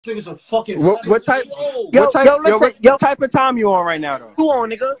Niggas a fucking. What type? What type of time you on right now, though? Who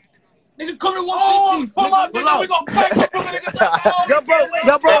on, nigga? Nigga, come to 150. Pull up, nigga. We gonna pack up them niggas like that. Yo,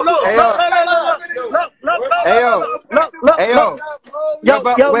 bro, look.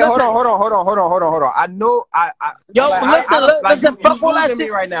 Wait, hold on. I know, listen, fuck all that shit.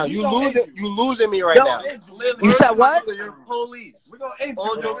 You right now. You losing me right now. You said what? You're police. We gonna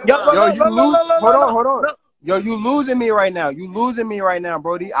Hold on. Yo, you losing me right now. You losing me right now,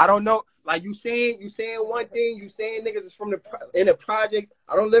 Brody. I don't know. Like you saying one thing. You saying niggas is from in the project.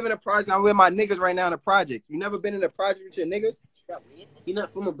 I don't live in a project. I'm with my niggas right now in the project. You never been in a project with your niggas? He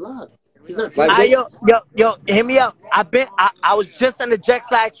not from a block. He's not from a yo, hear me out. I was just in the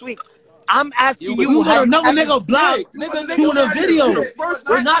Jacks last week. I'm asking you got another nigga block. Nigga doing a video.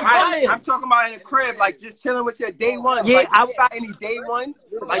 We're not I'm talking about in the crib, like just chilling with your day ones. Yeah, like, I got any day ones?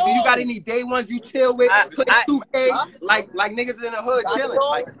 Like, do you got any day ones you chill with? Play 2K, like niggas in the hood chilling.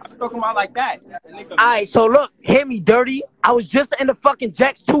 Like, I'm talking about like that. Alright, so look, hear me, dirty. I was just in the fucking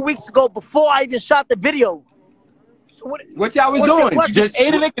Jacks 2 weeks ago before I even shot the video. So what y'all was doing? Just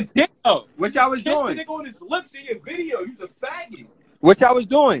ate a nigga dick up. What y'all was doing? Kiss the nigga on his lips in your video. You's a faggot. What y'all was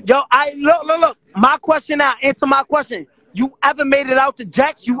doing? Yo, look. My question now. Answer my question. You ever made it out to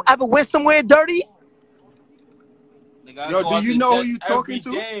Jacks? You ever went somewhere dirty? Yo, do you know who you talking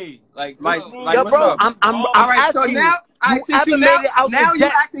to? Like, yo, bro, I'm all right, so now you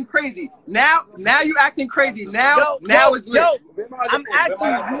acting crazy. Now you acting crazy. Now it's lit. I'm asking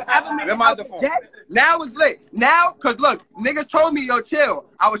you ever made it out to Jacks? Now it's lit. Now, cause look, niggas told me, yo, chill.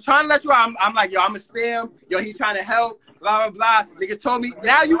 I was trying to let you out. I'm like, yo, I'm a spam. Yo, he trying to help. Blah, blah, blah. Niggas told me,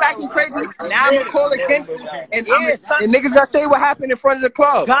 now you acting crazy. Now I'm going to call against you. And niggas got to say what happened in front of the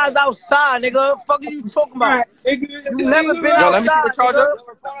club. Guys outside, nigga. What the fuck are you talking about? You never been outside. Yo, let me see the charger.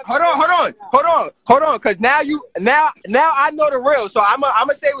 Hold on. Because now I know the real. So I'm going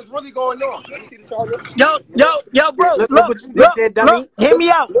to say what's really going on. Let me see the charger. Yo, bro. Look. Hear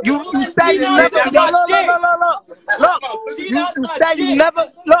me out. You said you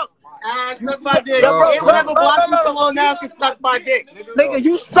never. Look. Suck my dick. Whatever block you still on now can suck my dick. Nigga,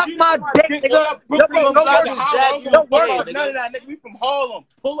 you suck my dick, nigga. Don't worry about none of that, nigga. We from Harlem.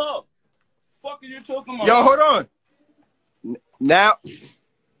 Pull up. Fuck are you talking about? Yo, hold on. Now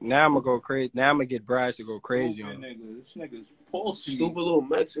I'm gonna go crazy. Now I'm gonna get Brash to go crazy on him. This nigga's pussy. Stupid little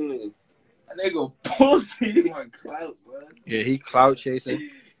Mexican nigga. That nigga pussy. Yeah, he clout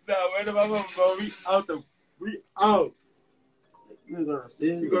chasing. Nah, where the motherfucker go? We out. You gonna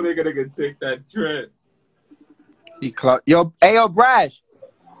nigga take that trend. He clout. Yo, Brash.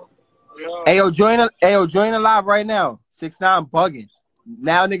 Yo, join the live right now. 6ix9ine bugging.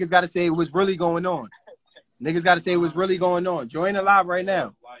 Now niggas gotta say what's really going on. Niggas gotta say what's really going on. Join the live right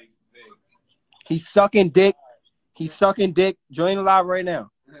now. He's sucking dick. Join the live right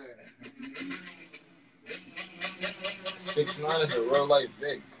now. 6ix9ine is a real life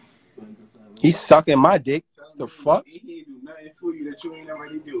dick. He's sucking my dick. The fuck? He ain't do nothing for you that you ain't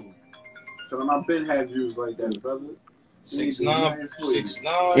already do. So I've been had views like that, brother. 6ix9ine.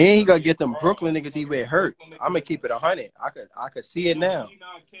 And he gonna get them Brooklyn niggas he with hurt. I'm gonna keep it 100. I could see it now.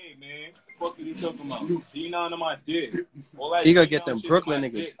 G9K, man. Fuck are you talking about? G9 on my dick. He gonna get them Brooklyn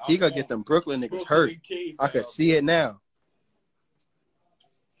niggas. He gonna get them Brooklyn niggas hurt. I could see it now.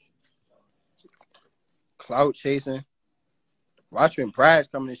 Clout chasing. Watching Brash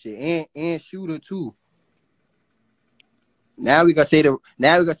coming and shit, and Shooter too. Now we gonna say the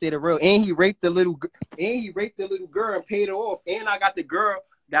real. And he raped the little girl and paid her off. And I got the girl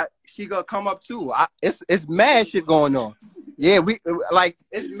that she gonna come up too. It's mad shit going on. Yeah,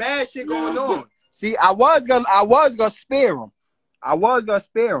 it's mad shit going on. See, I was gonna spare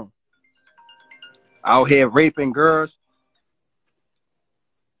him. Out here raping girls.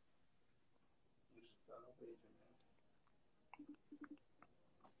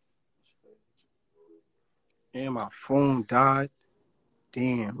 And my phone died.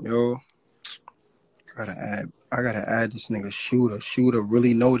 Damn, yo. I gotta add this nigga Shooter. Shooter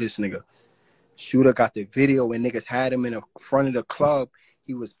really know this nigga. Shooter got the video when niggas had him in the front of the club.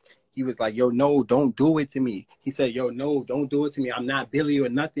 He was like, yo, no, don't do it to me. He said, yo, no, don't do it to me. I'm not Billy or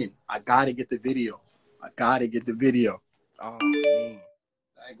nothing. I gotta get the video. Oh, man.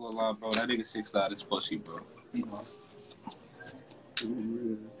 I ain't gonna lie, bro. That nigga 6ix9ine is pussy, bro.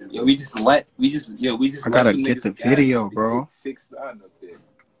 Yo, we just. I gotta get the video, bro. 6ix9ine up there.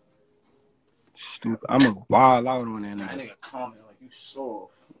 Stupid. I'm a wild out on that. That nigga comment like you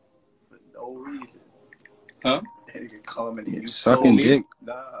soft for no reason. Huh? That nigga comment you sucking dick.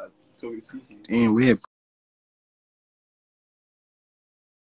 Nah, so it's easy. And we had